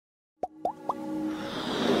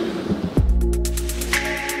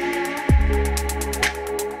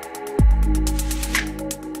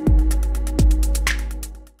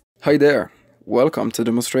Hi there! Welcome to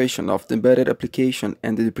the demonstration of the embedded application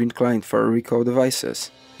and the nddPrint client for Ricoh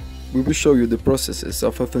devices. We will show you the processes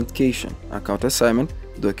of authentication, account assignment,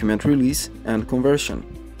 document release, and conversion.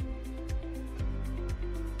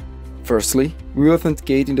 Firstly, we will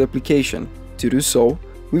authenticate in the application. To do so,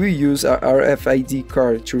 we will use our RFID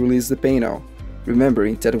card to release the panel,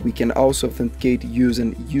 remembering that we can also authenticate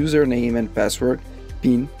using username and password,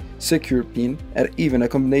 PIN, secure PIN, and even a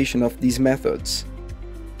combination of these methods.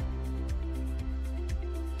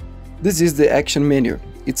 This is the action menu.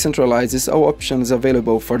 It centralizes all options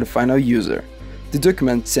available for the final user. The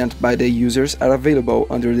documents sent by the users are available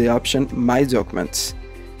under the option My Documents.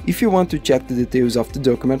 If you want to check the details of the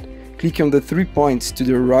document, click on the 3 points to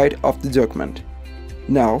the right of the document.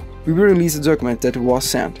 Now, we will release the document that was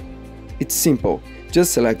sent. It's simple.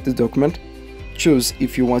 Just select the document, choose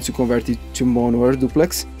if you want to convert it to mono or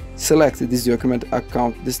duplex, select this document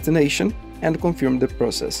account destination, and confirm the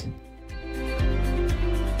process.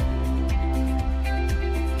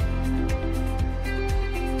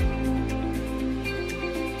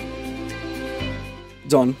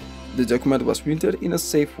 Done. The document was printed in a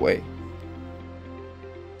safe way.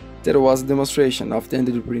 That was a demonstration of the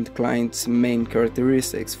nddPrint client's main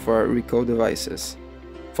characteristics for Ricoh devices.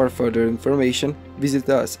 For further information, visit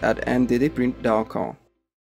us at nddPrint.com.